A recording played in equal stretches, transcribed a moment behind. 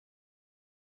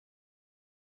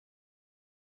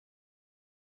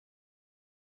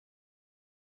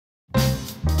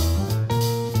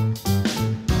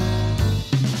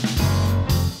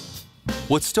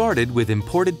What started with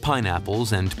imported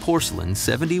pineapples and porcelain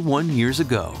 71 years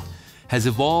ago has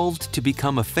evolved to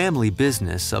become a family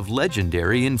business of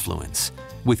legendary influence,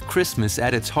 with Christmas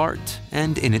at its heart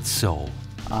and in its soul.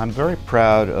 I'm very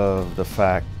proud of the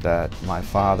fact that my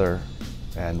father,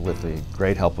 and with the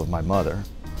great help of my mother,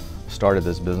 started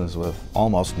this business with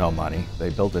almost no money.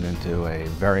 They built it into a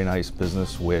very nice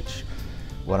business, which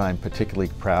what I'm particularly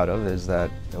proud of is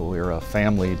that we're a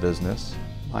family business.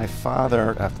 My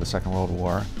father, after the Second World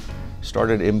War,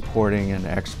 started importing and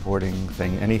exporting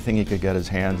anything he could get his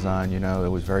hands on. You know, it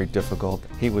was very difficult.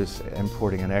 He was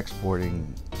importing and exporting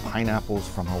pineapples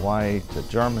from Hawaii to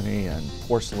Germany and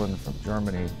porcelain from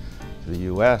Germany to the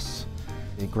US.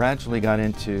 He gradually got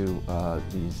into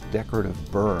these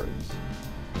decorative birds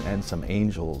and some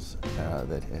angels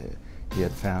that he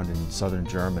had found in southern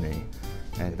Germany.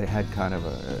 And they had kind of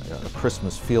a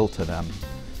Christmas feel to them.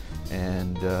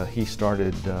 And he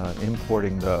started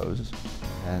importing those.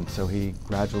 And so he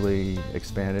gradually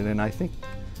expanded, and I think,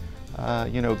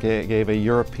 you know, gave a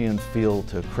European feel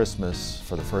to Christmas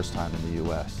for the first time in the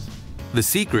US. The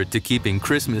secret to keeping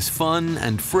Christmas fun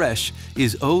and fresh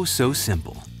is oh so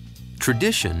simple.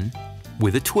 Tradition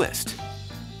with a twist.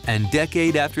 And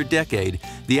decade after decade,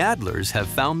 the Adlers have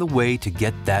found the way to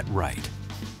get that right.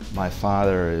 My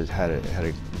father has had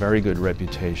a very good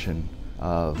reputation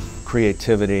of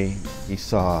creativity. He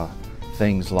saw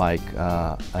things like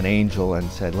an angel and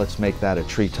said, let's make that a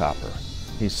tree topper.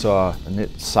 He saw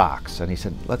knit socks and he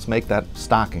said, let's make that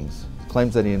stockings.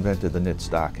 Claims that he invented the knit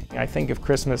stocking. I think of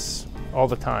Christmas all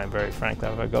the time, very frankly.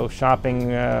 If I go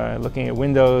shopping, looking at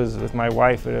windows with my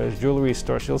wife at a jewelry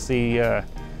store, she'll see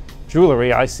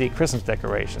jewelry, I see Christmas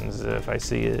decorations. If I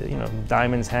see, you know,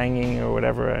 diamonds hanging or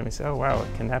whatever, I say, oh wow,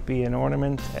 can that be an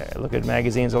ornament? I look at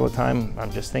magazines all the time,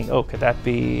 I'm just thinking, oh, could that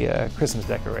be a Christmas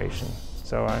decoration?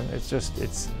 So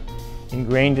it's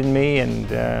ingrained in me,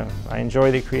 and I enjoy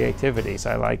the creativity. So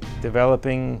I like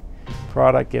developing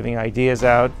product, giving ideas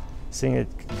out, seeing it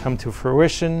come to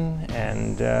fruition,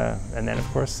 and then of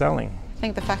course selling. I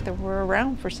think the fact that we're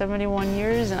around for 71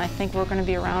 years, and I think we're going to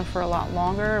be around for a lot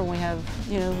longer, and we have,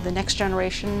 you know, the next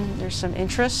generation, there's some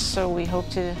interest, so we hope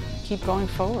to keep going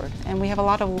forward. And we have a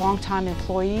lot of long-time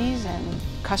employees and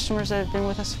customers that have been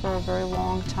with us for a very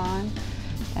long time.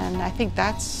 And I think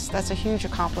that's a huge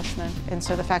accomplishment. And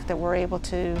so the fact that we're able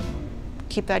to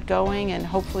keep that going and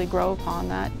hopefully grow upon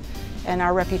that, and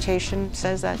our reputation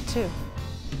says that too.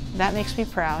 That makes me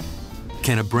proud.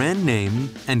 Can a brand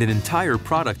name and an entire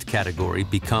product category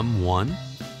become one?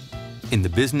 In the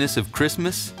business of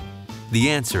Christmas, the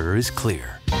answer is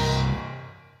clear.